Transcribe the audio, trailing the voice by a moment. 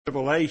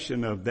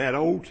Revelation of that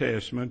Old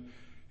Testament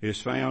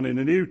is found in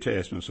the New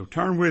Testament. So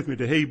turn with me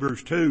to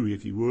Hebrews 2,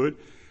 if you would,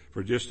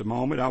 for just a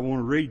moment. I want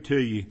to read to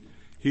you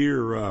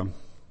here,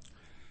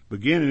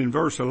 beginning in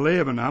verse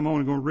 11. I'm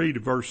only going to read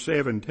to verse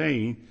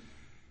 17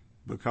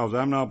 because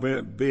I'm not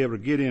be able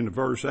to get into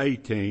verse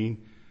 18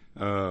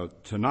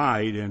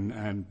 tonight.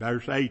 And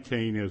verse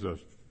 18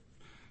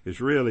 is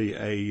really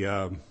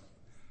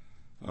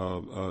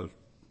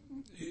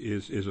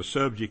is a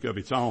subject of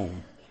its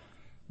own.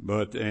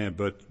 But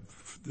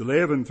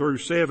 11 through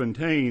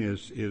 17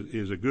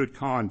 is a good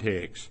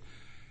context.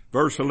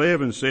 Verse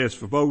 11 says,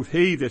 "For both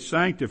he that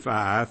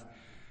sanctifieth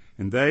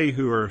and they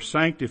who are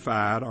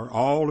sanctified are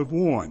all of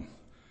one.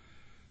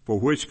 For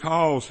which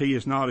cause he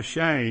is not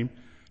ashamed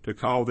to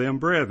call them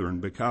brethren,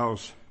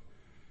 because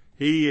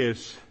he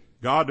is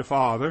God the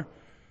Father,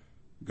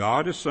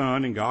 God the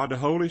Son, and God the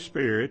Holy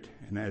Spirit."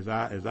 And as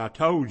I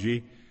told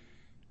you,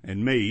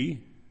 and me,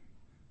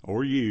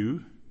 or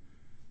you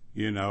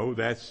know,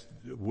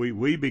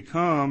 we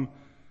become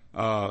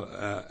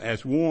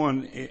as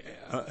one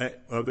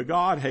of the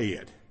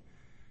Godhead.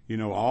 You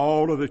know,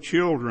 all of the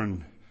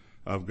children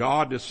of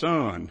God the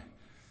Son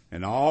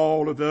and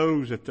all of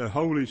those that the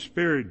Holy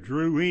Spirit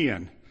drew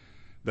in,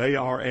 they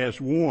are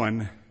as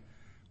one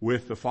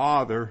with the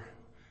Father,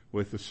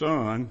 with the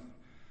Son,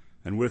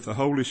 and with the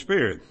Holy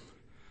Spirit.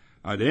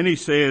 Then he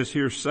says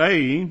here,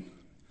 saying,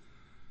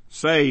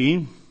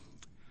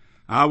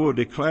 "I will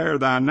declare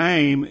thy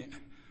name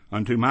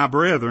unto my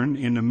brethren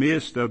in the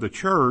midst of the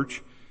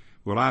church,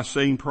 will I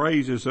sing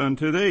praises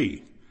unto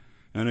thee.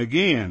 And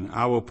again,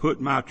 I will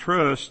put my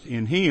trust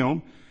in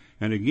him.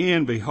 And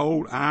again,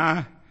 behold,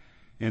 I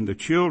and the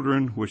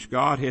children which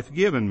God hath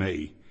given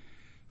me.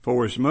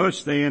 For as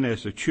much then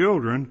as the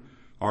children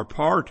are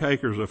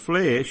partakers of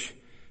flesh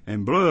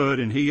and blood,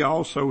 and he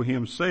also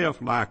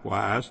himself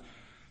likewise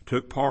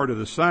took part of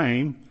the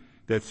same,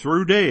 that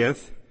through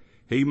death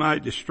he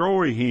might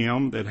destroy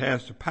him that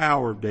has the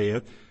power of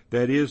death,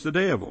 that is the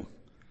devil,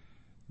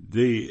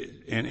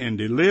 and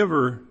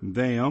deliver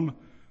them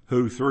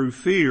who through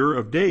fear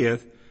of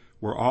death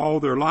were all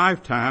their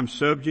lifetime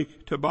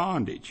subject to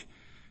bondage.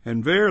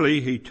 And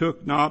verily he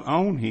took not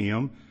on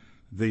him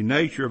the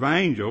nature of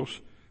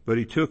angels, but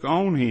he took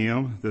on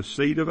him the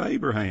seed of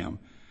Abraham.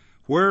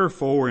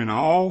 Wherefore in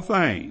all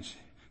things,"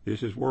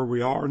 this is where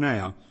we are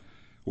now,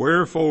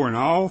 "wherefore in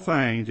all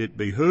things it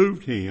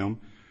behooved him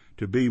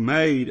to be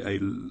made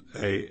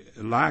a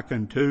like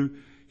unto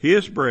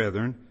his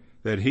brethren,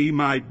 that he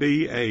might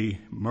be a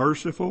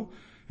merciful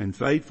and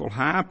faithful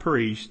high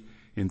priest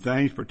in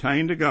things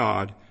pertaining to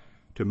God,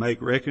 to make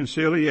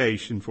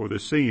reconciliation for the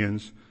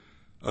sins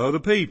of the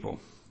people."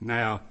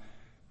 Now,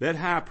 that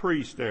high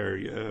priest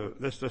there,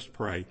 let's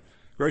pray.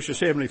 Gracious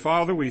Heavenly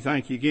Father, we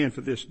thank you again for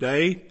this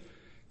day.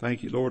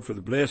 Thank you, Lord, for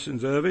the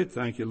blessings of it.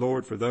 Thank you,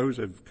 Lord, for those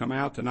that have come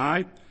out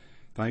tonight.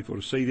 Thankful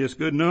to see this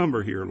good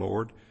number here,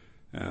 Lord.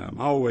 I'm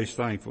always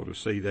thankful to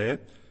see that.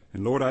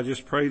 And Lord, I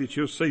just pray that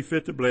you'll see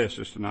fit to bless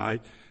us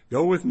tonight.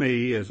 Go with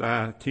me as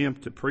I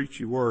attempt to preach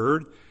your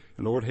word.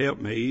 And Lord,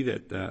 help me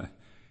that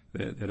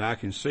I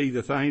can see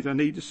the things I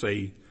need to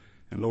see.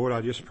 And Lord, I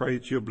just pray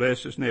that you'll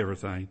bless us in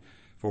everything.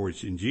 For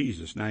it's in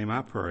Jesus' name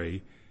I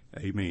pray.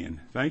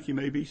 Amen. Thank you.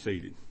 You may be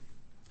seated.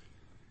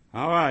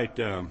 All right.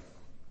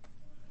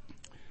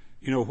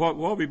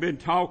 What we've been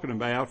talking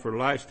about for the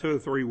last 2 or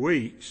 3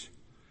 weeks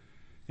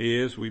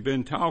is we've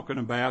been talking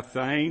about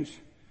things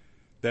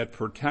that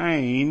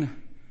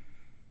pertain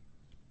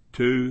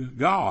to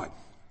God.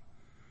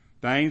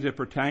 Things that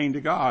pertain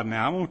to God.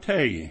 Now, I'm going to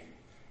tell you,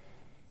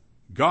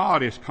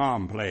 God is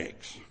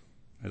complex,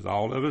 as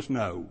all of us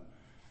know.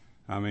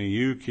 I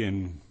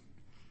mean,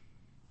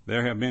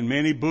 there have been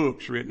many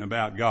books written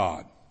about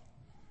God.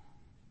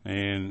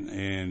 And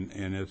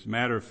as a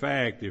matter of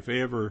fact, if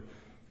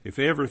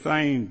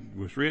everything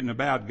was written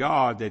about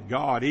God that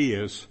God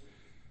is,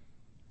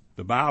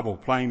 the Bible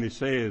plainly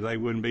says there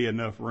wouldn't be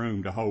enough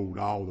room to hold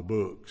all the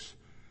books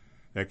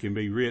that can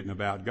be written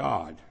about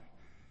God.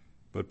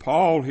 But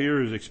Paul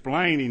here is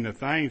explaining the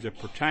things that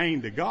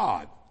pertain to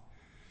God.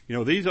 You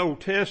know, these New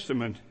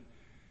Testament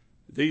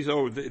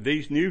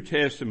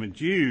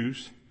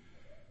Jews,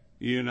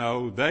 you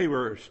know, they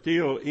were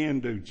still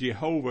into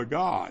Jehovah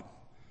God.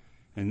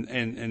 And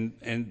a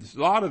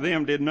lot of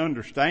them didn't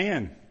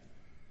understand,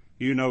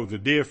 you know, the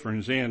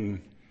difference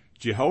in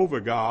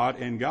Jehovah God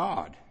and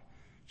God.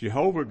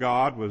 Jehovah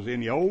God was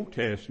in the Old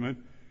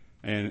Testament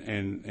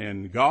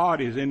and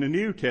God is in the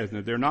New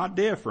Testament. They're not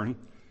different,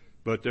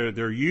 but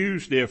they're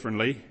used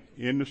differently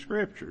in the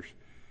scriptures.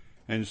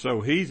 And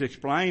so he's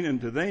explaining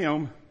to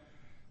them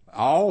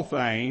all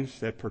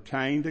things that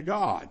pertain to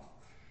God.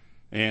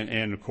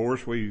 And of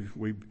course we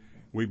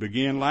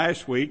began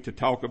last week to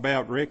talk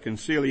about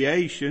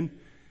reconciliation.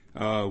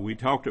 We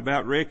talked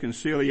about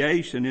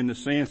reconciliation in the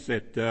sense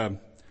that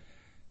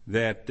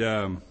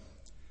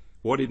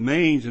what it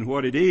means and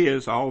what it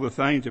is, all the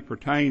things that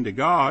pertain to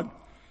God.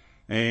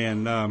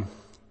 And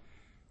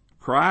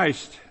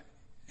Christ,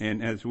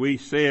 and as we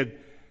said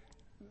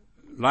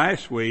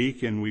last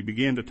week, and we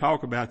began to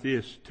talk about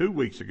this 2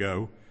 weeks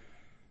ago,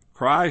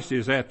 Christ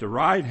is at the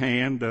right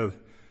hand of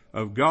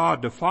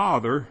God the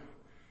Father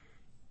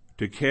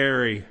to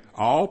carry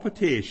all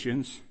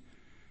petitions.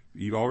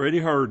 You've already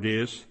heard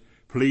this.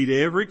 Plead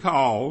every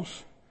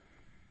cause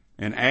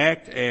and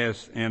act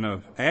as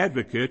an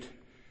advocate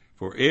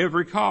for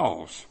every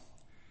cause.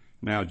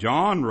 Now,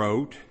 John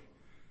wrote,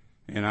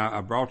 and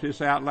I brought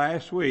this out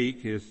last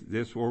week. As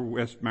a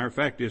matter of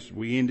fact,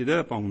 we ended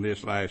up on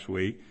this last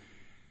week.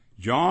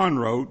 John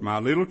wrote, "My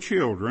little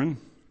children,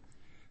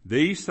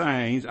 these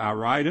things I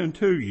write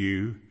unto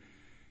you,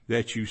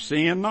 that you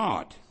sin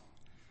not.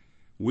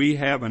 We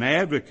have an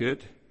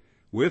advocate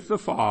with the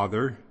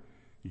Father,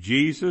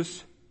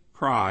 Jesus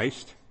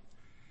Christ,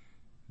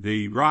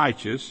 the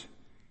righteous,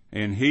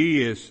 and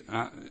he is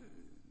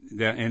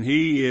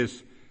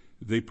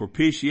the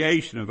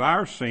propitiation of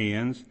our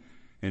sins,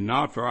 and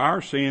not for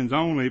our sins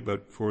only,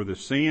 but for the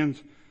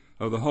sins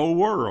of the whole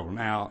world."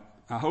 Now,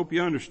 I hope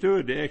you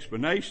understood the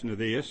explanation of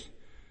this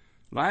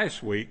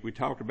last week. We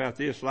talked about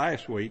this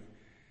last week,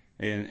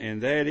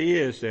 and that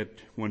is that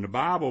when the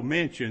Bible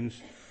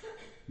mentions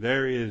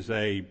there is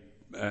a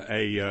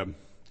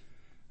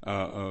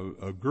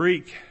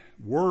Greek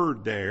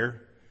word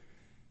there,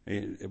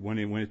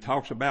 when it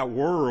talks about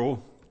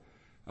world,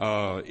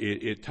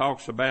 it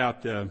talks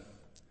about the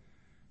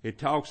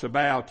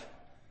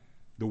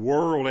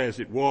world as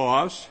it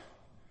was,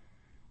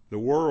 the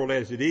world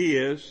as it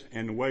is,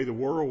 and the way the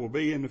world will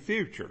be in the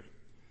future.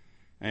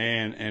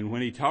 And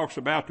when he talks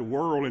about the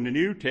world in the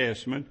New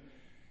Testament,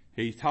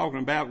 he's talking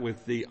about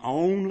with the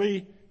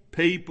only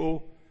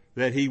people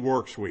that he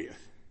works with.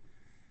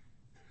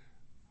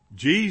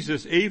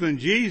 Even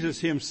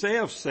Jesus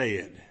himself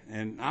said,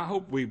 and I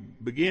hope we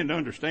begin to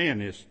understand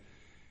this.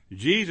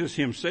 Jesus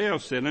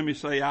himself said, let me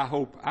say, I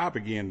hope I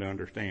begin to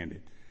understand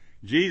it.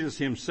 Jesus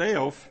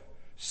himself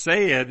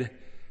said,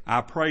 "I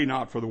pray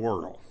not for the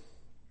world,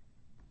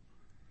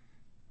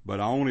 but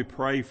I only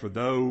pray for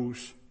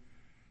those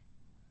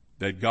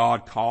that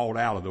God called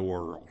out of the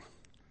world."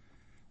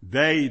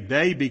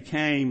 They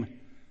became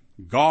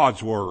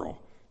God's world.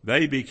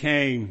 They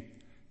became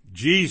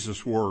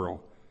Jesus' world.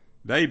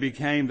 They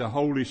became the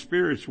Holy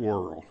Spirit's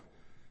world.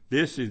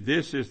 This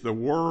is the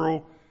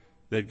world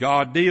that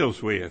God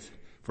deals with.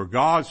 For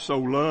God so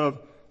loved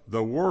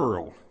the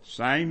world.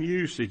 Same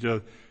usage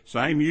of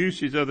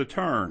the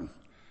term.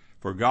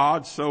 For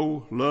God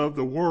so loved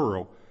the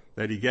world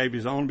that he gave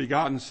his only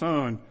begotten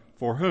Son.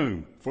 For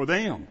whom? For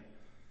them.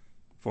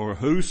 For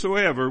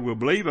whosoever will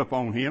believe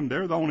upon him,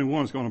 they're the only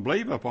ones going to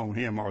believe upon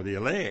him, are the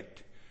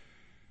elect.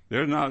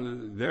 They're not,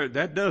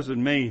 that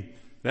doesn't mean,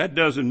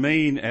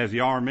 as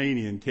the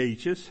Armenian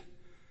teaches,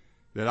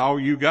 that all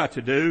you got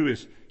to do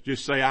is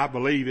just say, "I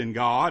believe in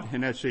God,"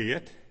 and that's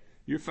it.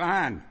 You're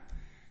fine,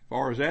 as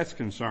far as that's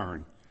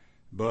concerned.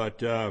 But,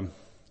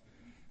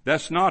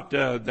 that's not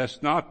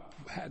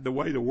the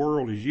way the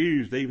world is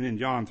used, even in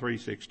John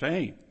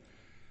 3:16.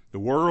 The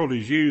world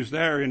is used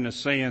there in the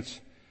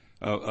sense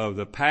of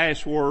the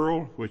past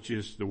world, which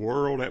is the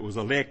world that was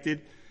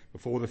elected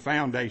before the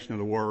foundation of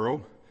the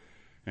world.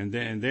 And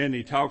then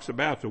he talks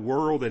about the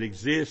world that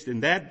exists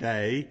in that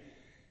day,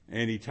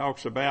 and he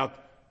talks about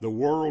the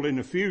world in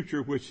the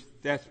future, which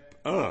that's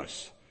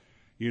us.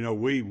 You know,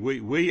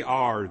 we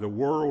are the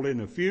world in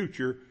the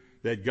future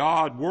that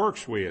God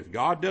works with.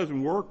 God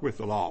doesn't work with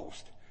the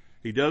lost.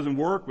 He doesn't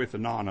work with the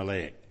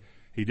non-elect.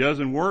 He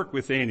doesn't work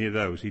with any of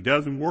those. He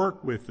doesn't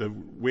work with the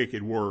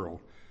wicked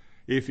world.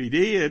 If he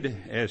did,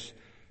 as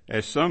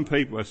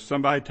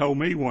somebody told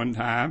me one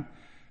time,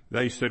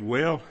 they said,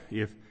 "Well,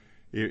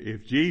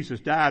 if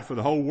Jesus died for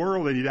the whole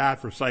world, then he died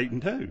for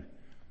Satan too."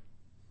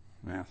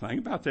 Now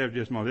think about that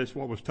just a moment. This is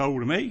what was told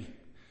to me.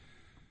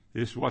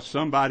 This is what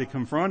somebody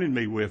confronted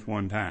me with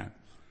one time.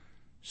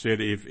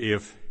 Said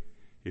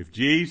if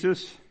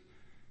Jesus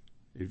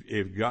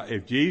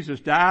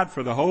died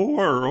for the whole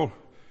world,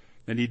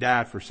 then he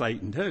died for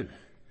Satan too.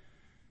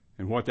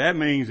 And what that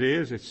means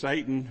is that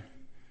Satan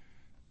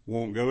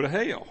won't go to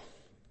hell.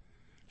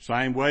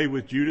 Same way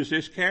with Judas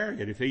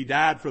Iscariot. If he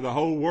died for the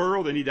whole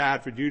world, then he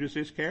died for Judas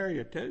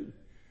Iscariot too.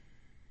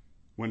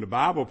 When the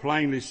Bible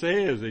plainly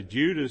says that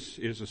Judas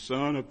is a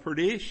son of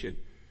perdition,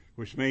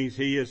 which means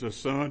he is a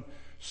son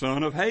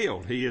of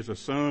hell. He is a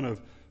son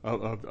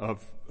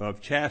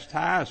of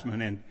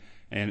chastisement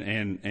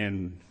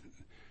and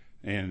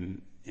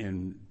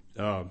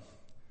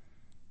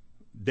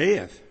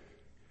death.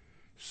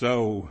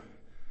 So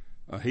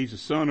he's a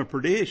son of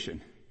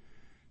perdition.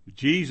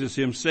 Jesus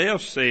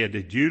himself said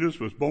that Judas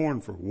was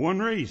born for one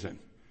reason,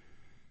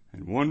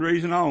 and one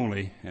reason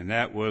only, and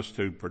that was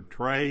to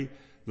betray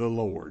the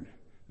Lord.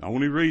 The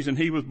only reason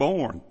he was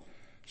born.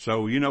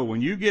 So, you know,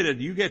 when you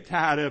get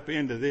tied up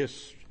into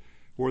this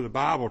where the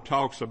Bible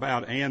talks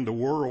about "and the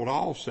world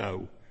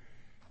also,"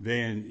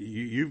 then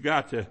you've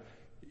got to,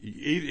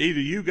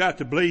 either you got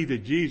to believe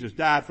that Jesus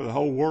died for the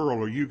whole world,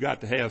 or you got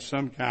to have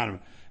some kind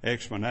of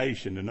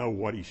explanation to know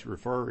what he's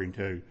referring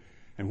to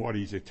and what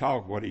he's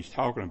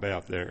talking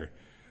about there.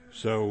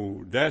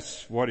 So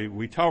that's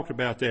we talked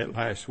about that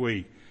last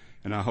week,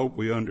 and I hope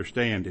we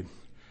understand it.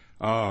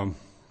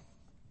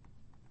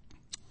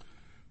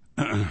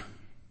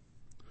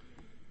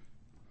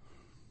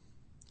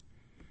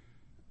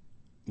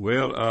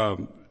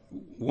 Well,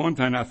 one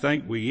thing I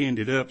think we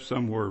ended up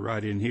somewhere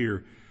right in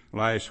here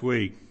last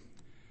week.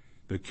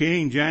 The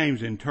King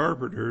James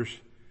interpreters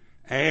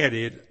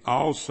added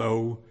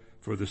also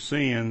for the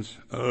sins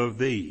of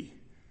thee.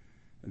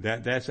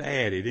 That's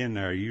added in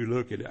there. You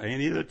look at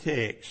any of the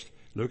text,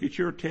 look at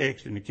your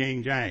text in the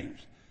King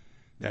James.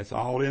 That's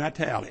all in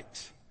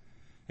italics.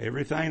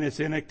 Everything that's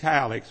in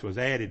italics was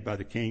added by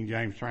the King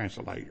James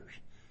translators.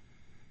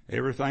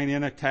 Everything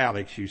in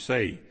italics you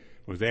see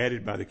was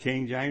added by the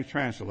King James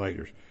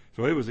translators.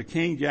 So it was the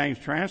King James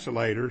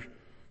translators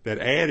that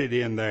added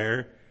in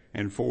there,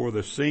 and for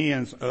the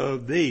sins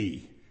of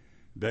thee.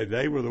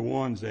 They were the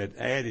ones that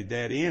added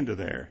that into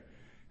there.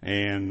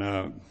 And,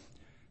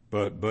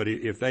 but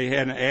if they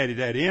hadn't added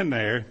that in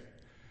there,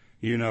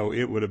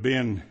 it would have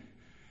been,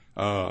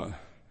 the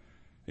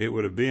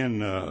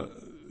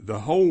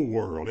whole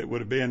world. It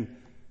would have been,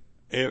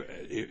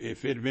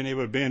 if it had been, it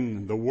would have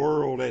been the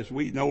world as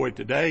we know it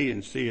today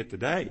and see it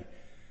today.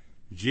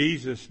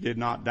 Jesus did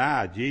not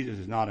die. Jesus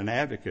is not an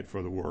advocate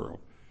for the world.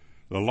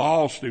 The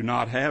lost do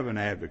not have an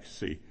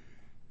advocacy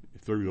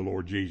through the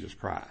Lord Jesus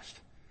Christ.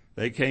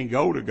 They can't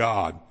go to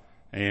God.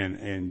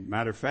 And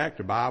matter of fact,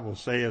 the Bible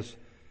says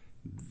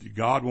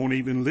God won't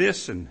even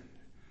listen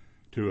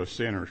to a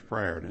sinner's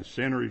prayer. And the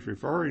sinner he's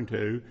referring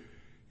to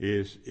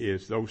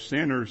is those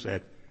sinners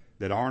that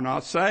are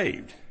not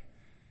saved.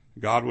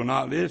 God will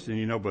not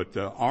listen, but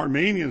the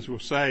Armenians will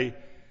say,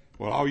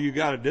 well, all you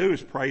got to do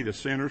is pray the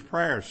sinner's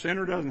prayer. The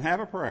sinner doesn't have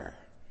a prayer.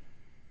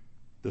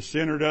 The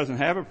sinner doesn't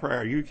have a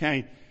prayer. You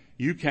can't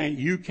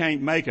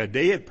make a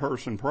dead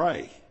person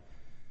pray.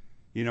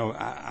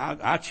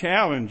 I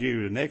challenge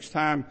you, the next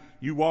time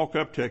you walk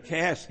up to a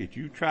casket,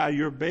 you try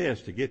your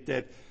best to get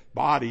that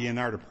body in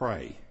there to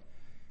pray.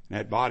 And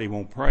that body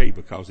won't pray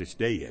because it's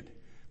dead.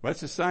 But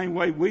it's the same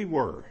way we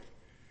were.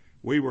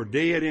 We were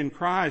dead in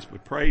Christ,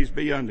 but praise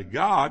be unto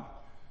God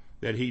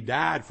that He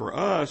died for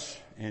us,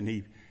 and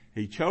He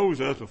chose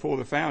us before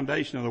the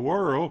foundation of the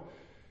world.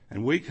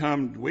 And we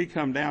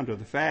come down to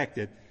the fact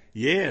that,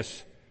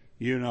 yes,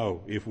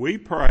 if we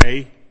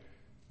pray,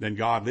 then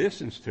God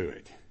listens to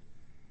it.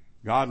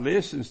 God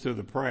listens to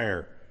the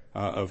prayer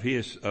of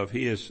His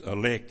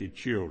elected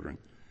children.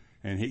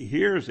 And He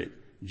hears it.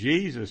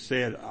 Jesus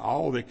said,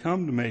 all that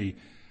come to me,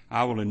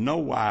 I will in no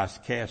wise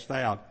cast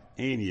out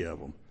any of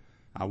them.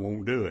 I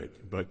won't do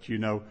it. But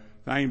the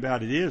thing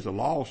about it is the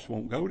lost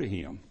won't go to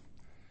Him.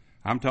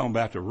 I'm talking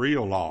about the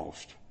real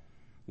lost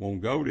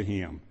won't go to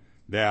Him.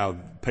 Now,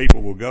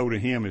 people will go to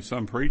Him if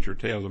some preacher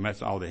tells them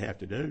that's all they have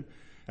to do.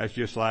 That's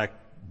just like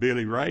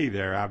Billy Ray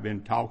there. I've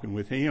been talking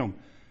with him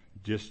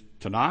just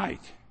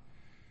tonight.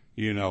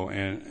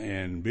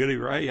 And Billy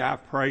Ray,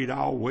 I've prayed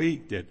all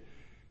week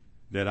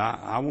that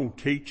I won't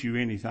teach you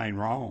anything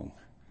wrong.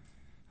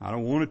 I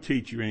don't want to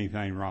teach you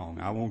anything wrong.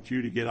 I want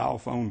you to get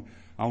off on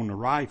the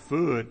right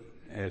foot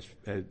as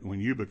when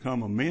you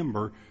become a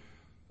member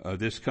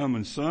this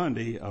coming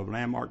Sunday of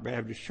Lanmark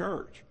Baptist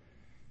Church.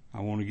 I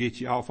want to get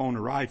you off on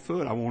the right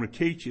foot. I want to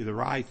teach you the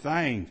right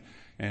things,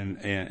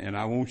 and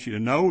I want you to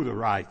know the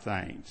right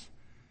things.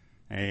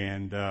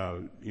 And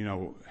that's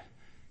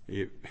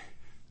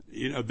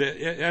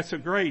a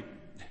great.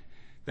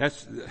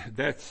 That's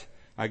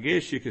I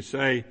guess you could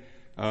say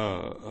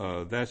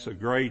that's a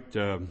great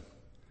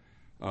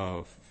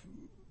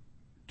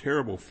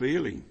terrible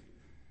feeling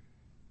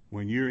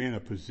when you're in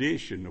a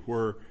position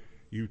where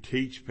you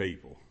teach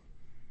people.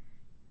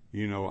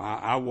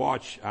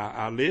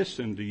 I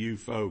listen to you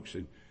folks,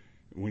 and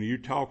when you're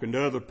talking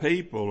to other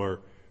people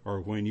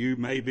or when you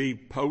may be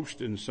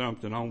posting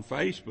something on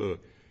Facebook,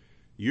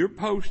 you're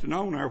posting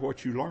on there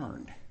what you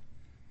learned.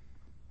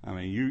 I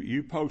mean,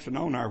 you posting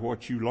on there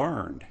what you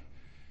learned.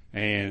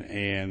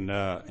 And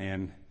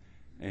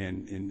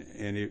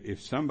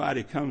if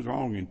somebody comes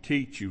along and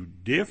teach you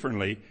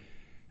differently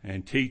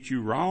and teach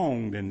you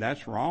wrong, then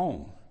that's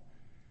wrong.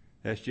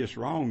 That's just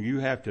wrong. You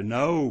have to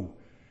know.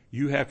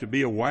 You have to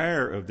be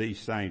aware of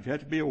these things. You have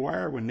to be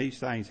aware when these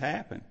things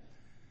happen.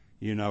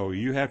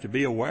 You have to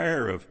be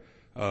aware of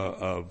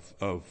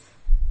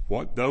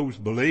what those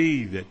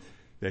believe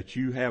that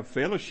you have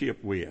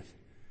fellowship with.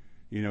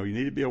 You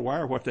need to be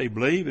aware of what they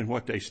believe and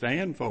what they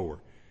stand for.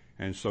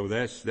 And so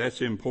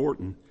that's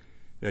important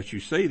that you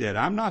see that.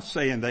 I'm not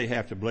saying they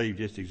have to believe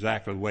just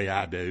exactly the way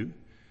I do.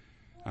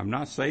 I'm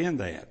not saying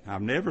that.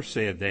 I've never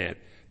said that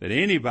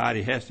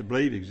anybody has to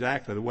believe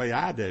exactly the way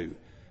I do.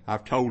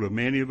 I've told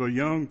many of a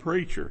young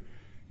preacher,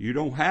 you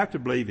don't have to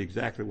believe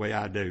exactly the way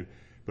I do,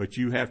 but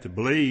you have to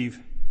believe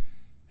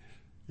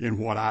in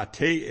what I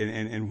teach,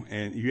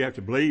 and you have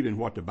to believe in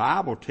what the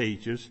Bible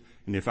teaches.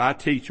 And if I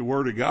teach the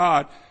Word of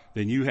God,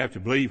 then you have to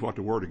believe what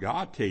the Word of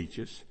God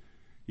teaches.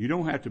 You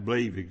don't have to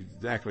believe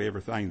exactly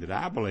everything that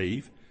I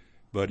believe,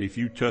 but if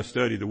you just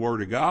study the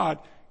Word of God,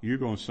 you're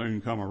going to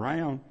soon come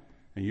around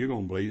and you're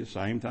going to believe the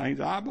same things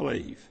I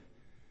believe.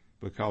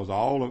 Because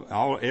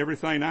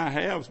everything I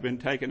have has been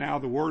taken out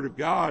of the Word of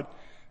God,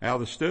 out of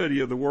the study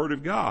of the Word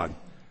of God.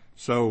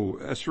 So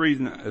that's the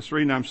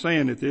reason I'm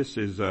saying that this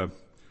is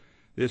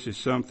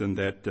something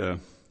that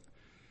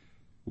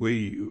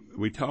we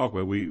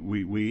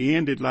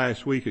ended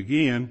last week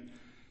again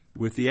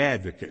with the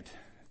advocate.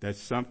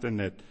 That's something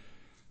that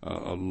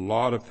a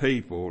lot of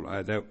people,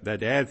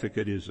 that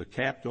advocate is a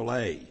capital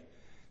A.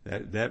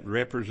 That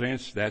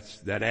represents,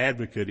 that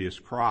advocate is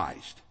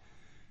Christ.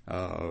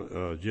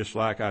 Just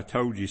like I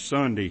told you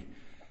Sunday,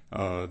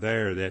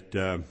 there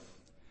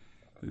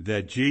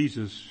that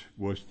Jesus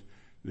was,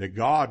 that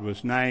God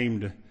was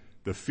named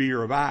the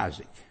fear of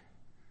Isaac.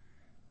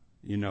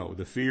 You know,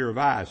 the fear of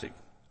Isaac.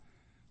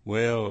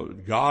 Well,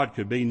 God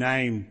could be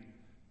named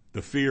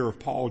the fear of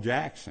Paul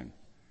Jackson,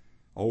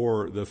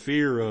 or the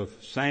fear of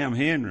Sam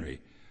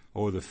Henry,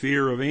 or the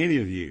fear of any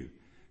of you.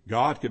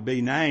 God could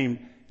be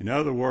named. In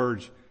other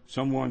words,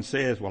 someone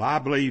says, well, I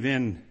believe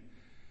in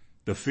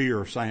the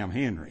fear of Sam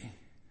Henry.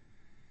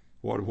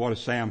 What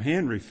does Sam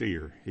Henry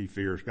fear? He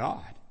fears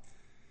God.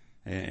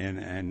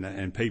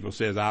 And people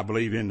says, I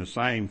believe in the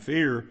same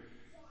fear,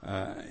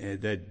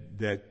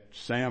 that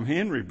Sam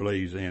Henry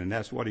believes in. And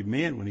that's what he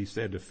meant when he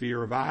said the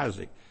fear of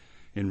Isaac,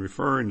 in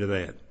referring to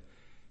that.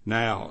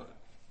 Now,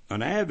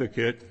 an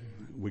advocate,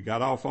 we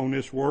got off on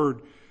this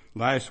word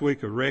last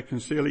week of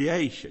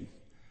reconciliation.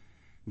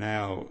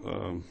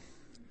 Now,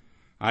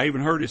 I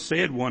even heard it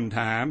said one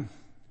time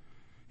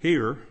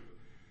here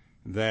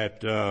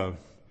that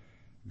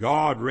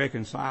God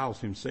reconciles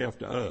himself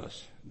to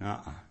us.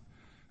 Now,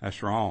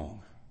 that's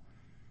wrong.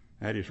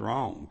 That is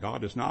wrong.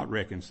 God does not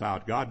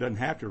reconcile. God doesn't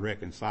have to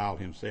reconcile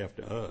himself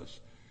to us.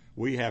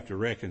 We have to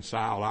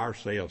reconcile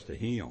ourselves to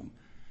him.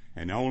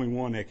 And the only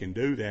one that can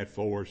do that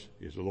for us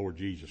is the Lord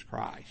Jesus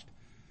Christ.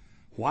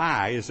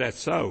 Why is that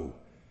so?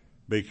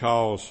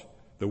 Because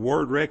the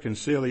word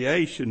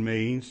reconciliation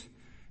means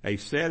a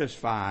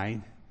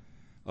satisfying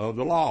of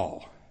the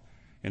law.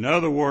 In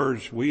other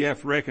words, we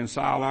have to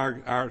reconcile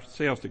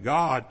ourselves to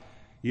God.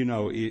 You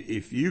know,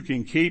 if you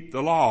can keep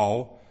the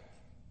law,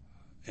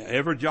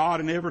 every jot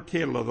and every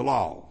tittle of the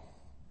law,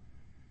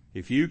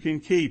 if you can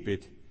keep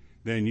it,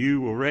 then you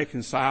will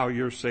reconcile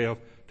yourself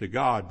to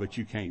God, but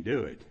you can't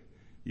do it.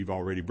 You've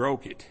already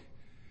broke it.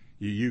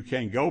 You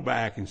can't go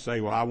back and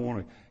say, well, I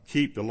want to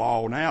keep the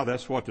law now.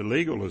 That's what the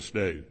legalists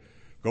do.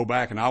 Go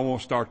back and I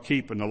want to start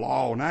keeping the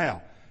law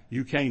now.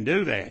 You can't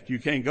do that. You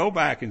can't go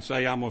back and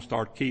say, I'm going to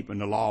start keeping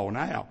the law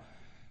now,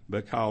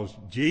 because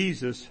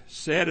Jesus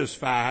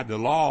satisfied the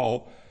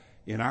law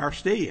in our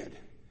stead.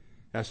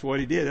 That's what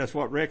he did. That's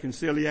what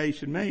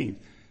reconciliation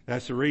means.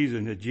 That's the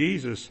reason that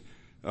Jesus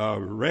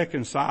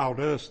reconciled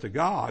us to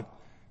God,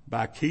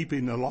 by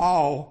keeping the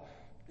law,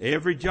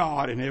 every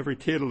jot and every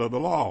tittle of the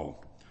law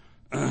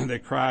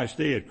that Christ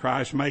did.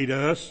 Christ made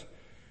us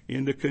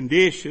in the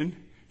condition,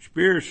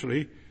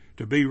 spiritually,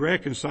 to be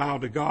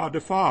reconciled to God the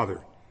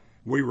Father.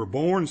 We were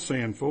born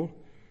sinful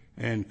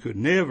and could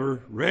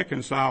never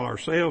reconcile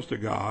ourselves to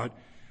God.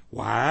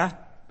 Why?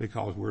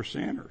 Because we're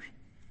sinners.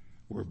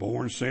 We're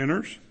born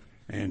sinners,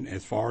 and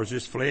as far as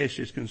this flesh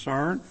is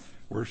concerned,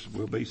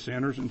 we'll be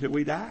sinners until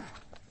we die.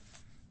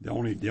 The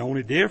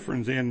only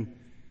difference in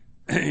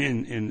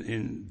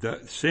the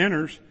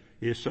sinners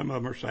is some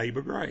of them are saved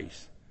by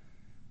grace,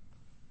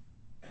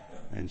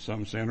 and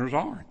some sinners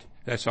aren't.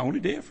 That's the only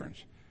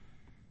difference.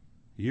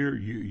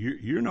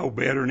 You're no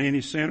better than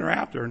any sinner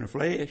out there in the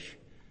flesh.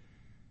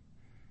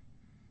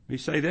 Let me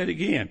say that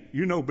again.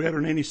 You're no better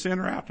than any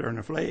sinner out there in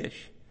the flesh,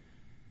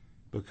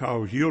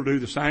 because you'll do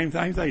the same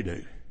things they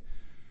do.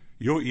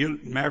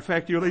 Matter of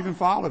fact, you'll even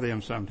follow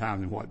them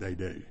sometimes in what they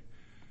do,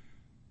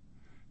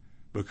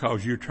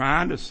 because you're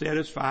trying to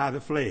satisfy the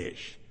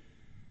flesh.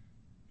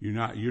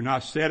 You're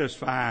not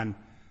satisfying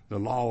the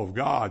law of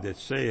God that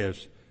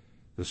says,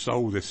 the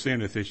soul that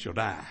sinneth, it shall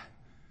die.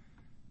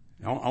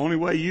 The only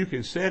way you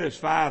can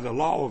satisfy the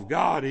law of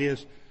God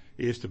is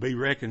to be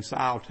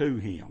reconciled to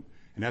him.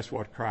 And that's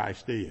what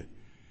Christ did.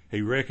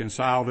 He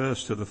reconciled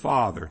us to the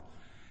Father.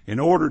 In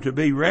order to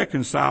be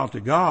reconciled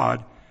to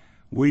God,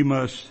 we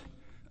must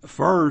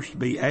first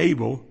be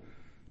able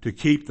to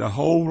keep the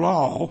whole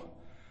law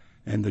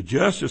and the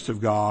justice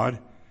of God,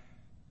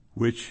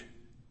 which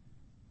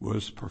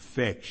was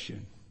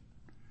perfection.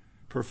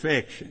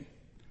 Perfection.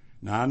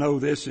 Now I know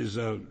this is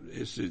a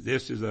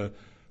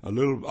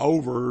little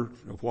over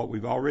of what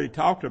we've already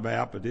talked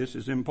about, but this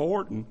is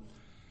important.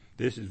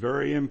 This is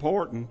very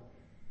important.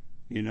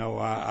 You know,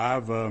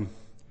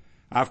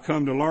 I've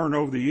come to learn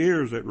over the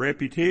years that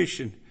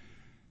repetition,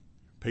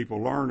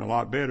 people learn a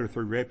lot better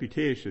through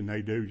repetition than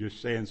they do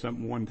just saying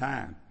something one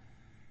time.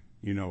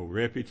 You know,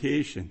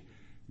 repetition.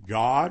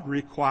 God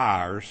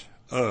requires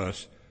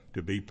us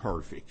to be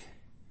perfect.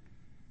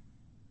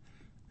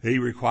 He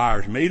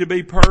requires me to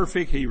be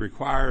perfect. He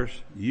requires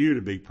you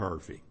to be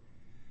perfect.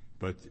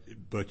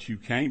 But you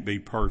can't be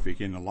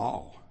perfect in the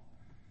law,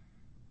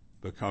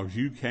 because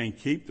you can't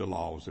keep the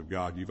laws of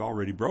God. You've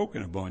already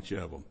broken a bunch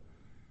of them.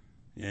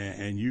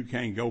 And you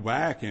can't go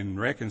back and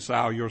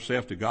reconcile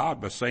yourself to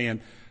God by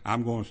saying,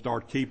 I'm going to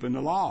start keeping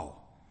the law.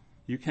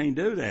 You can't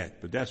do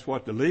that. But that's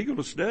what the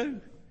legalists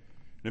do.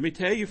 Let me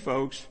tell you,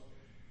 folks,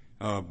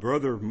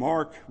 Brother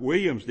Mark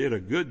Williams did a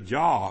good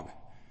job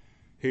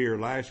here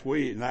last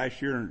year in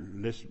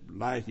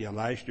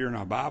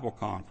our Bible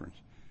conference.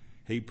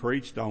 he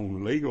preached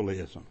on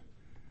legalism.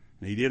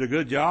 And he did a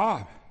good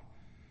job.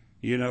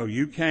 You know,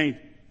 you can't,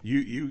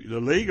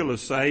 the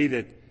legalists say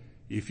that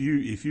if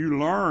you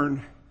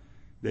learn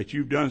that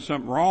you've done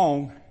something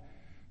wrong,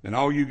 then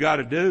all you got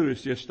to do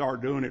is just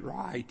start doing it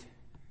right,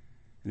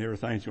 and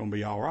everything's going to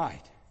be all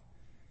right.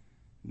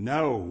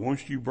 No,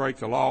 once you break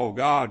the law of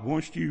God,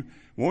 once you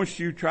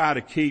try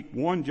to keep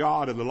one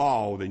jot of the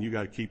law, then you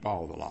got to keep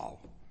all the law.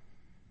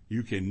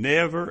 You can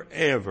never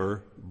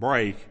ever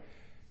break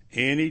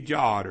any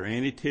jot or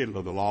any tittle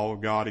of the law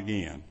of God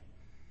again.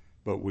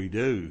 But we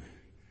do.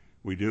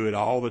 We do it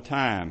all the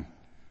time.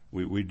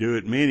 We do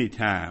it many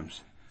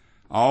times,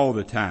 all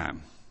the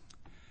time.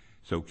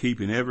 So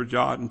keeping every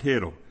jot and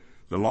tittle.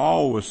 The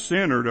law was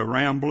centered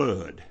around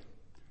blood.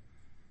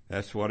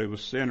 That's what it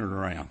was centered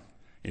around.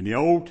 In the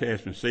Old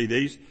Testament, see,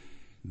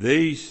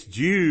 these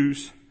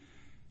Jews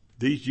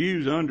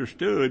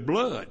understood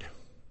blood.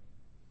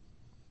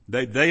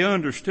 They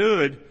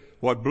understood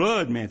what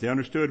blood meant. They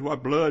understood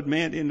what blood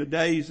meant in the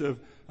days of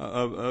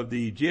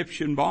the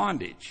Egyptian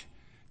bondage.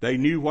 They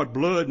knew what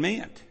blood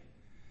meant.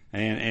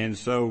 And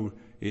so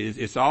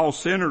it's all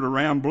centered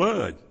around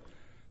blood.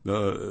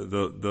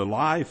 The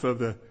life of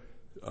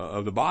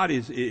the body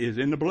is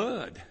in the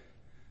blood.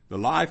 The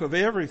life of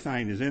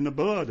everything is in the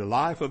blood. The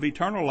life of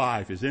eternal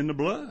life is in the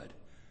blood.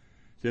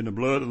 It's in the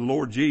blood of the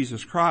Lord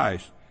Jesus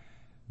Christ.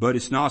 But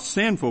it's not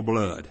sinful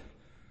blood,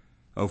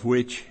 of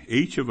which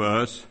each of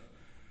us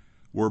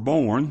were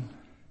born.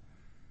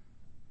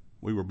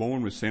 We were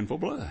born with sinful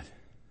blood.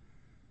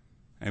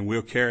 And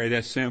we'll carry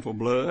that sinful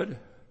blood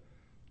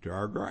to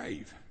our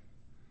grave.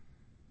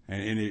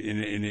 And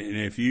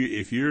if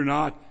you're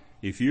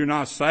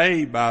not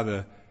saved by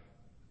the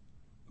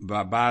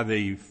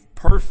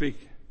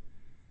perfect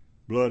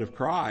blood of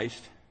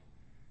Christ,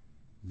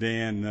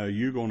 then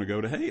you're going to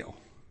go to hell.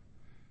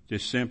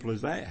 Just simple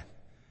as that.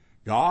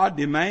 God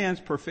demands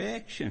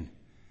perfection.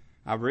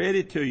 I've read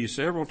it to you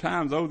several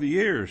times over the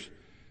years.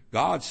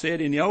 God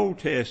said in the Old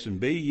Testament,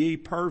 "Be ye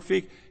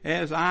perfect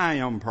as I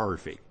am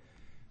perfect."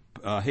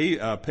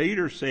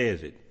 Peter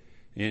says it.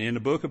 In the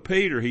book of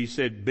Peter, he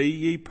said, "Be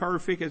ye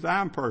perfect as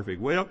I'm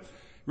perfect." Well,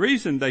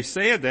 reason they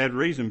said that,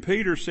 reason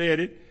Peter said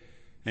it,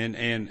 and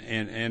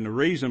the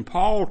reason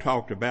Paul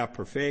talked about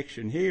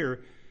perfection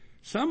here,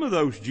 some of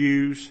those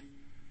Jews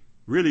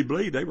really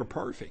believed they were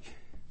perfect.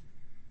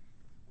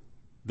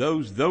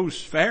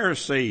 Those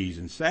Pharisees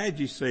and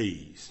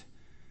Sadducees,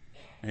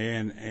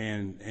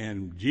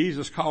 and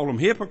Jesus called them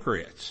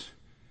hypocrites.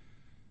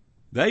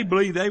 They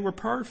believed they were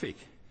perfect.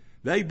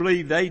 They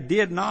believed they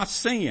did not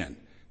sin.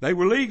 They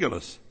were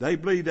legalists. They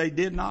believed they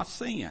did not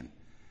sin.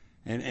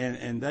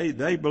 And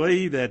they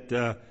believed that,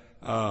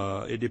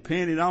 it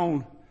depended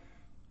on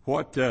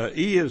what,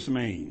 is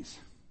means.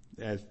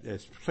 As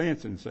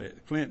Clinton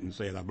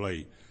said, I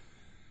believe.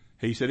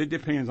 He said it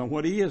depends on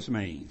what is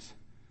means.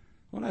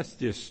 Well, that's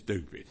just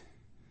stupid.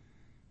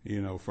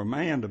 You know, for a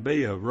man to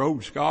be a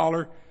Rhodes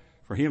Scholar,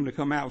 for him to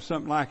come out with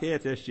something like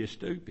that, that's just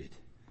stupid.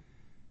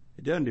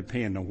 It doesn't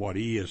depend on what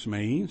is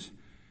means.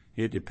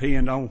 It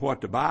depends on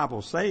what the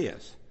Bible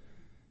says.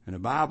 And the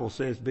Bible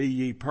says, "Be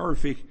ye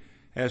perfect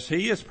as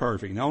he is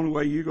perfect." And the only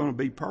way you're going to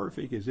be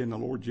perfect is in the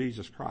Lord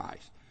Jesus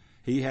Christ.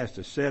 He has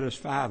to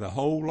satisfy the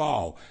whole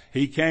law.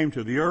 He came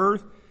to the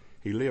earth.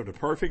 He lived a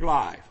perfect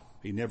life.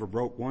 He never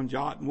broke one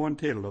jot and one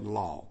tittle of the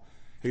law.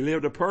 He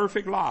lived a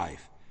perfect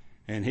life.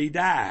 And he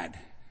died.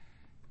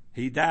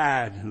 He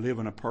died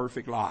living a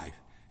perfect life.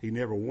 He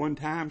never one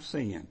time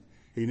sinned.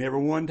 He never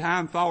one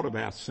time thought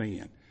about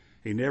sin.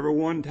 He never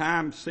one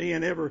time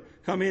sin ever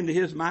come into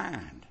his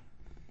mind.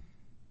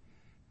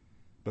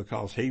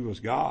 Because he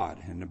was God.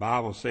 And the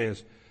Bible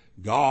says,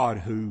 God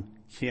who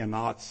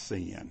cannot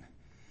sin.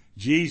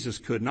 Jesus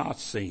could not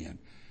sin.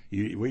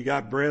 We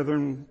got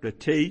brethren that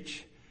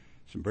teach,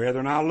 some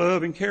brethren I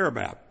love and care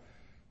about.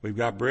 We've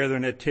got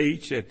brethren that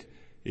teach that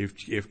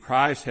if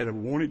Christ had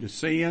wanted to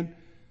sin,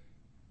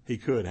 he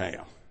could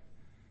have.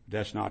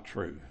 That's not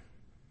true.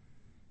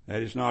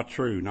 That is not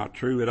true. Not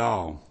true at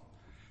all.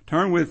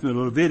 Turn with me to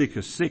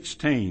Leviticus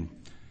 16.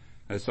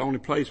 That's the only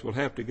place we'll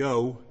have to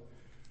go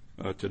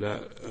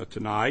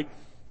tonight.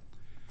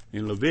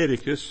 In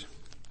Leviticus,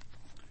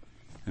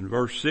 in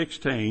verse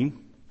 16,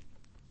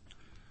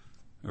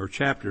 or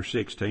chapter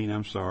 16,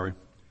 I'm sorry.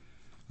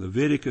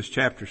 Leviticus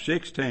chapter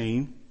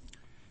 16,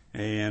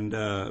 and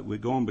we're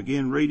going to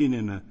begin reading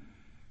in the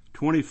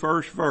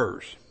 21st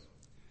verse.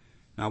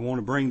 Now I want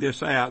to bring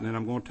this out, and then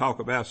I'm going to talk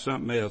about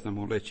something else, and I'm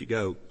going to let you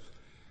go.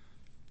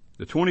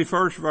 The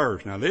 21st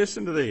verse. Now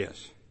listen to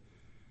this.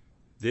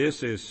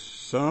 This is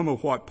some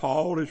of what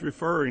Paul is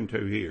referring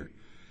to here.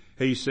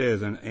 He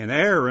says, and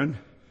Aaron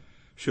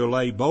shall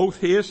lay both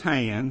of his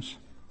hands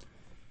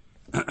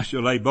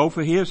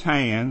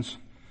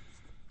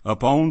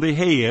upon the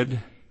head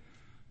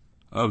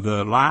of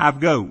the live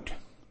goat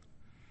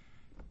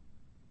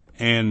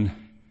and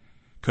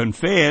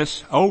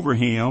confess over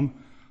him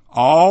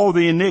all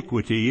the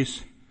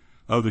iniquities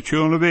of the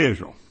children of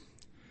Israel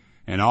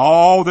and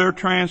all their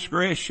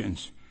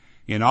transgressions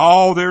and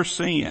all their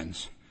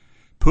sins,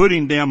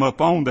 putting them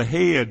upon the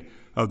head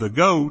of the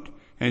goat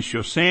and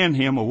shall send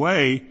him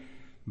away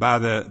by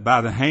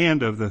the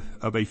hand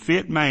of a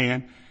fit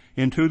man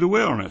into the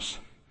wilderness.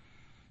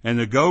 And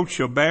the goat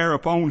shall bear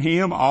upon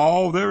him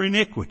all their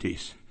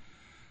iniquities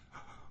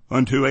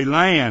unto a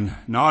land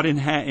not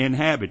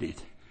inhabited.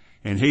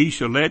 And he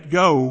shall let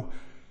go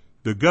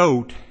the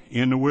goat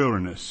in the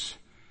wilderness.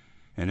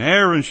 And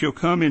Aaron shall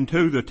come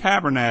into the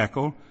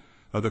tabernacle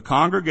of the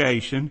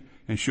congregation,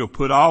 and shall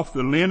put off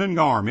the linen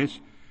garments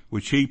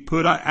which he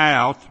put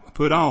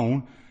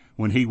on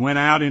when he went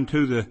out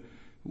into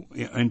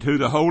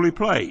the holy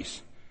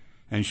place,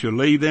 and shall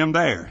leave them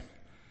there.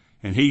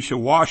 And he shall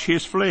wash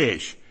his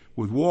flesh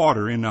with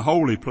water in the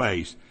holy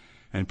place,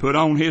 and put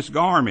on his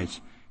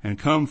garments, and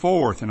come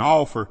forth and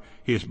offer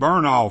his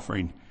burnt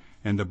offering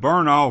and the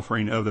burnt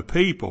offering of the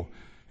people,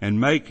 and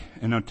make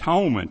an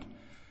atonement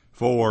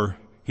for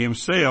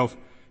himself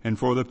and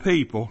for the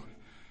people.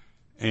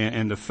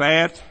 And the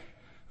fat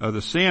of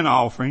the sin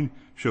offering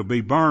shall be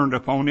burned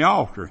upon the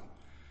altar.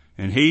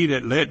 And he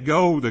that let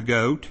go the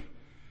goat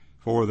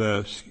for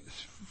the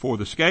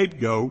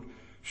scapegoat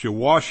shall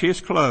wash his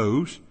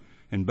clothes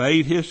and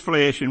bathe his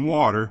flesh in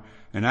water,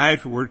 and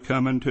afterward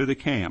come into the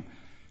camp.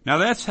 Now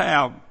that's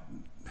how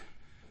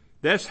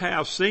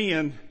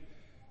sin,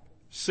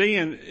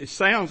 it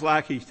sounds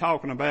like he's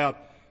talking about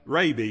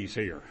rabies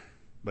here,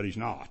 but he's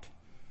not.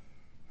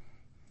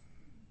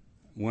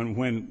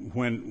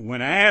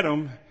 When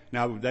Adam,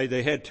 now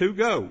they had two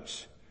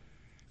goats.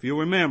 If you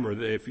remember,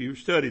 if you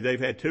study, they've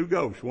had two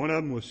goats. One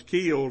of them was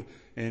killed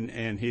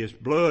and his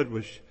blood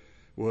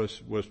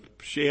was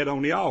shed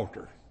on the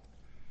altar.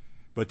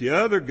 But the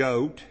other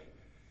goat,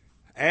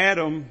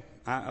 Adam,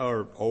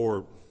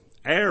 or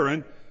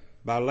Aaron,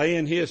 by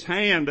laying his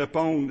hand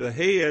upon the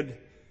head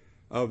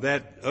of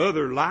that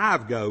other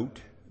live goat,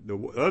 the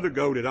other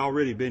goat had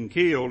already been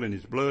killed and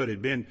his blood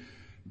had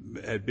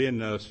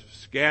been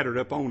scattered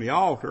upon the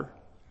altar,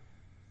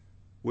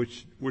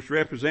 which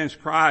represents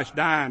Christ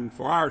dying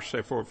for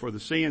the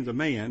sins of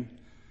men.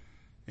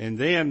 And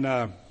then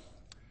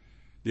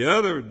the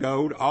other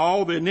goat,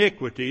 all the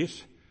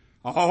iniquities,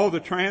 all the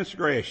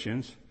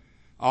transgressions,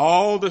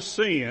 all the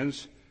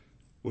sins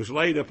was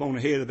laid upon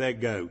the head of that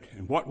goat.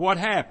 And what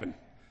happened?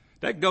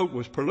 That goat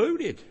was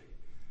polluted.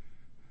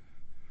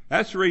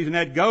 That's the reason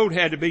that goat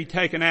had to be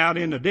taken out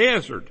in the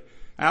desert,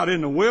 out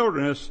in the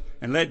wilderness,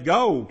 and let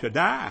go to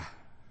die.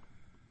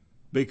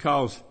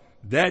 Because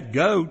that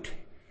goat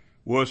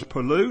was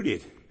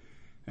polluted.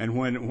 And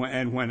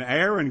when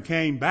Aaron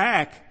came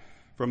back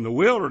from the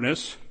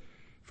wilderness,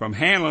 from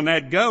handling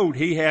that goat,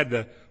 he had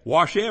to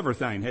wash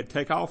everything, had to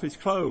take off his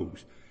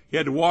clothes. He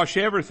had to wash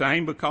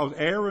everything because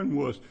Aaron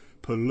was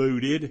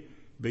polluted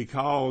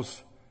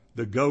because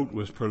the goat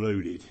was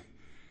polluted.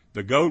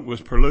 The goat was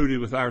polluted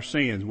with our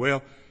sins.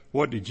 Well,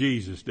 what did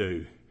Jesus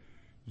do?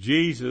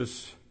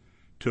 Jesus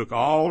took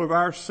all of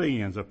our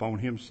sins upon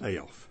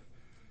himself.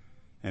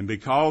 And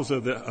because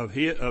of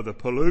the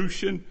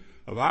pollution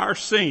of our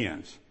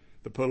sins,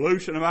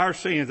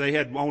 they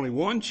had only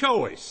one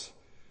choice,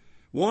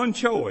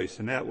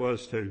 and that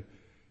was to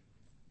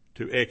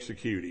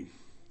execute him.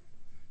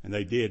 And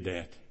they did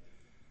that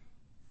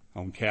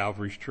on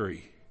Calvary's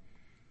tree.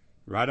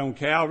 Right on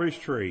Calvary's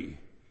tree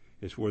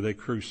is where they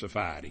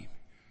crucified him.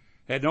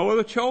 Had no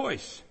other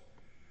choice.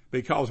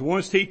 Because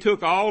once he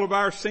took all of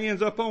our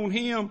sins upon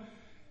him,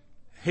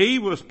 he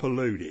was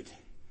polluted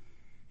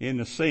in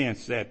the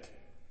sense that,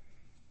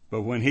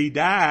 but when he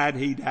died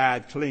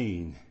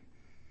clean.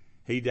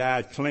 He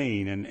died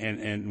clean.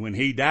 And when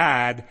he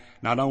died,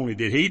 not only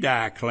did he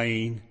die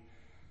clean,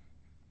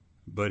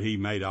 but he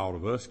made all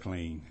of us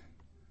clean.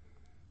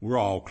 We're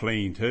all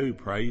clean too.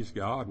 Praise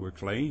God. We're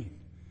clean.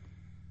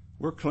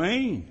 We're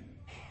clean.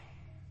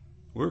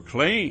 We're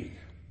clean.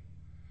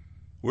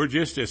 We're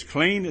just as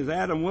clean as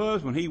Adam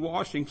was when he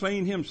washed and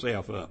cleaned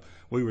himself up.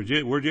 We're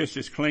just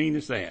as clean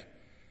as that.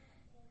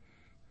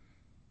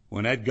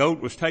 When that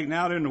goat was taken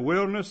out in the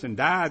wilderness and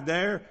died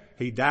there,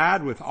 he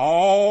died with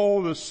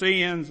all the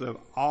sins of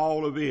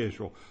all of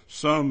Israel.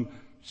 Some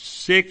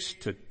 6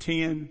 to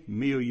 10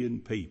 million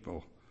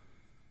people.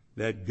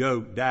 That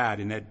goat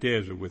died in that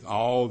desert with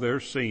all their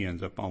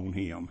sins upon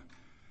him.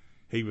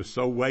 He was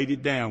so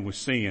weighted down with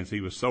sins. He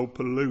was so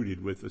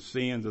polluted with the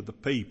sins of the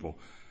people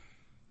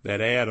that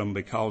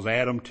because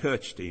Adam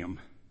touched him.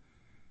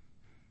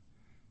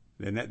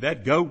 And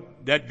that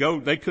goat,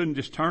 they couldn't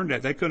just turn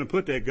that. They couldn't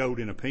put that goat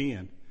in a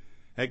pen.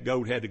 That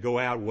goat had to go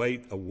out way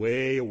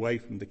away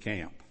from the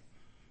camp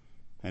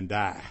and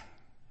die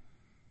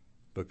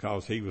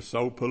because he was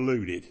so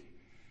polluted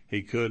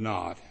he could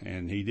not.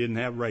 And he didn't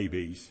have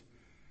rabies,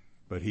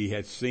 but he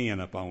had sin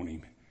upon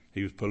him.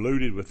 He was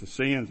polluted with the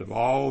sins of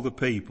all the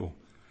people.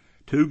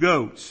 2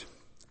 goats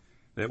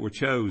that were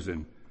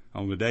chosen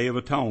on the Day of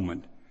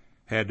Atonement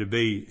had to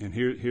be, and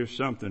here's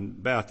something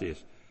about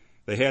this.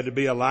 They had to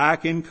be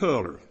alike in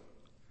color.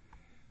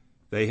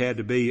 They had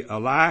to be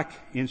alike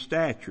in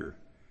stature.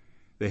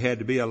 They had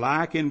to be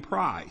alike in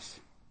price.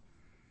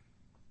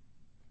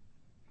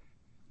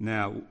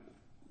 Now,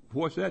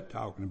 what's that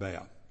talking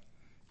about?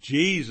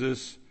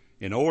 Jesus,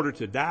 in order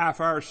to die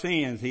for our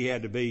sins, he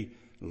had to be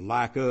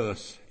like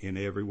us in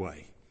every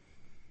way.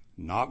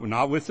 Not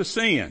with the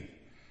sin,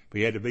 but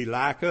he had to be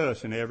like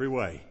us in every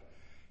way.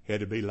 He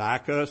had to be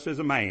like us as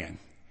a man.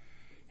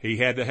 He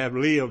had to have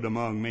lived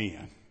among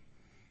men.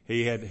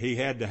 He had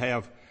to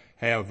have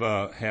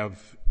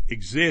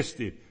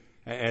existed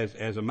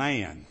as a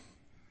man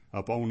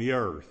upon the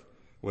earth.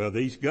 Well,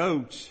 these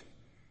goats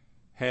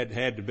had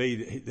to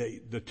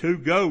be, the two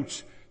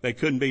goats, they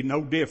couldn't be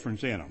no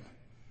difference in them.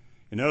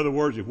 In other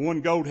words, if one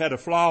goat had a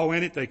flaw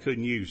in it, they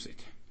couldn't use it.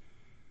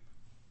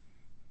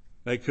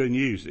 They couldn't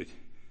use it.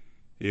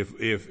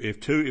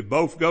 If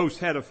both goats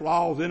had a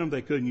flaws in them,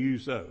 they couldn't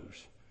use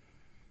those.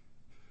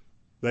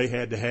 They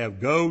had to have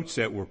goats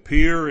that were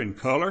pure in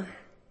color,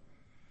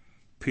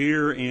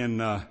 pure in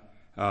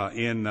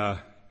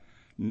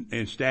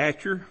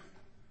stature,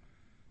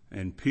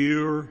 and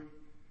pure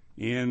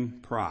in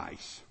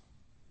price.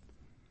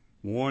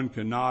 One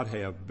could not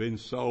have been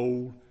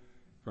sold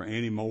for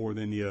any more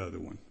than the other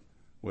one.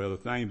 Well, the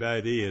thing about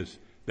it is,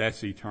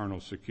 that's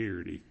eternal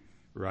security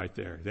right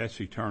there. That's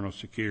eternal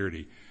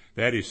security.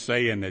 That is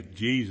saying that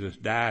Jesus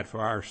died for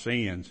our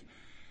sins,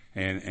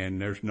 and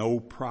there's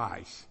no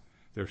price.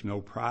 There's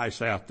no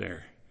price out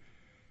there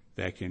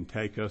that can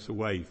take us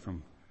away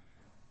from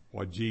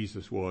what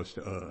Jesus was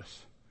to us.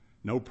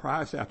 No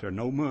price out there,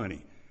 no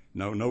money.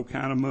 No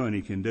kind of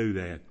money can do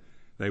that.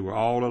 They were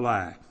all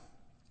alike.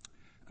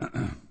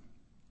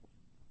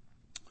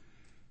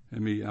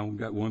 I've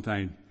got one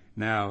thing.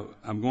 Now,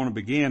 I'm going to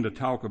begin to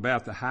talk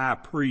about the high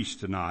priest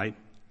tonight.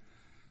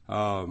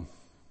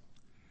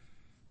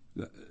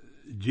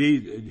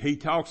 He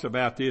talks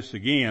about this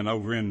again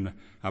over in,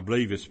 I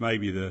believe it's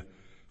maybe the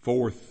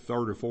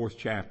third or fourth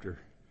chapter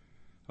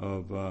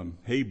of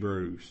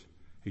Hebrews.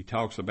 He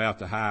talks about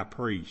the high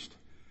priest,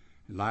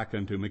 like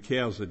unto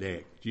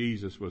Melchizedek.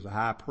 Jesus was a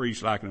high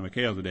priest like unto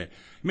Melchizedek.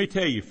 Let me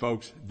tell you,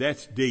 folks,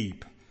 that's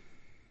deep.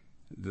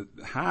 The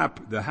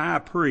high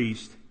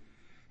priest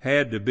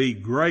had to be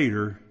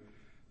greater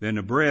than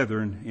the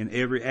brethren in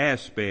every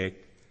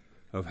aspect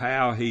of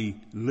how he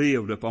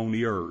lived upon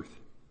the earth,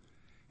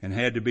 and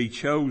had to be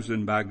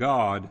chosen by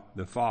God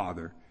the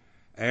Father.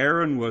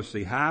 Aaron was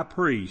the high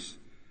priest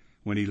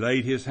when he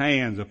laid his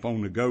hands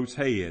upon the goat's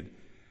head,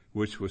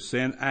 which was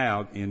sent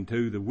out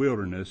into the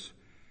wilderness,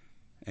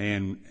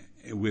 and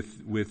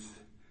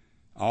with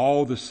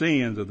all the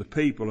sins of the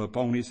people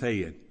upon his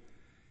head.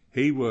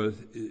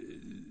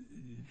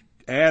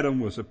 Adam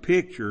was a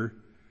picture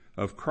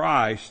of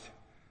Christ,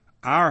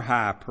 our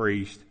high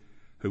priest,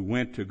 who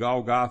went to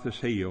Golgotha's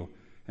hill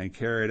and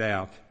carried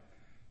our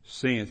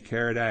sins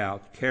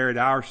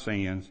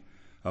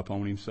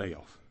upon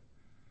himself.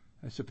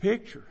 That's a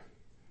picture.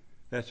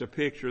 That's a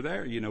picture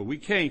there. We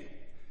can't,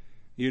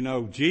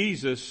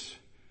 Jesus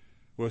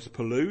was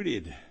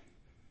polluted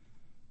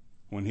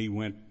when he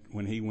went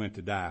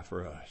to die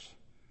for us.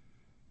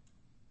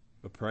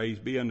 But praise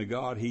be unto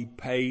God, he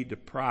paid the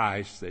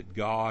price that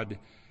God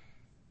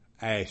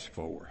asked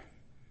for.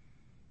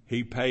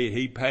 He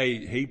paid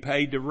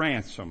the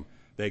ransom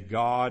that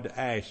God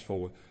asked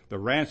for. The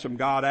ransom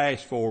God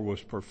asked for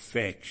was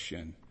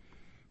perfection.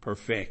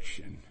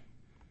 Perfection.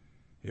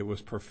 It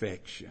was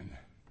perfection.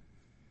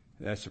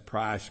 That's the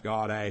price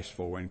God asked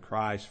for, and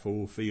Christ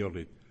fulfilled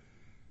it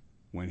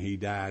when he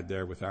died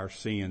there with our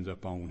sins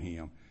upon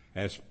him.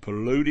 As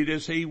polluted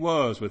as he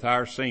was with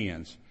our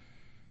sins,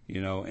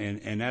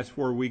 and that's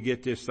where we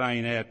get this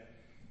thing at,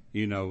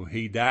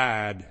 he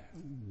died.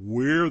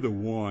 We're the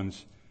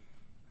ones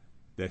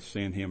that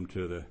sent him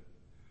to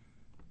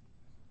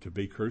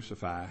be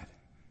crucified.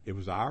 It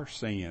was our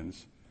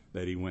sins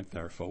that he went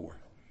there for.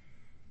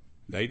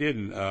 They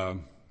didn't, I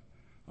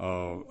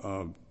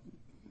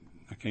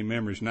can't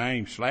remember his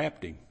name,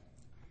 slapped him.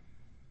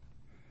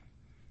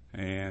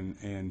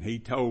 And he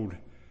told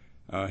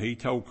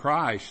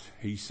Christ,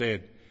 he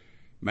said,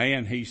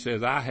 he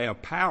says, I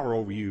have power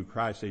over you.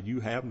 Christ said, you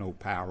have no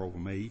power over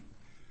me.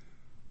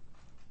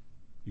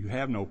 You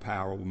have no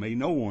power over me.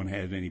 No one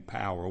has any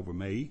power over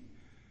me.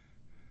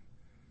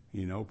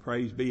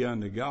 Praise be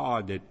unto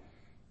God that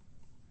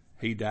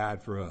he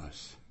died for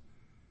us.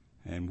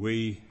 And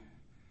we,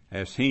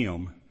 as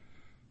him,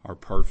 are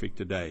perfect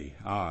today.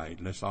 All right,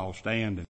 let's all stand.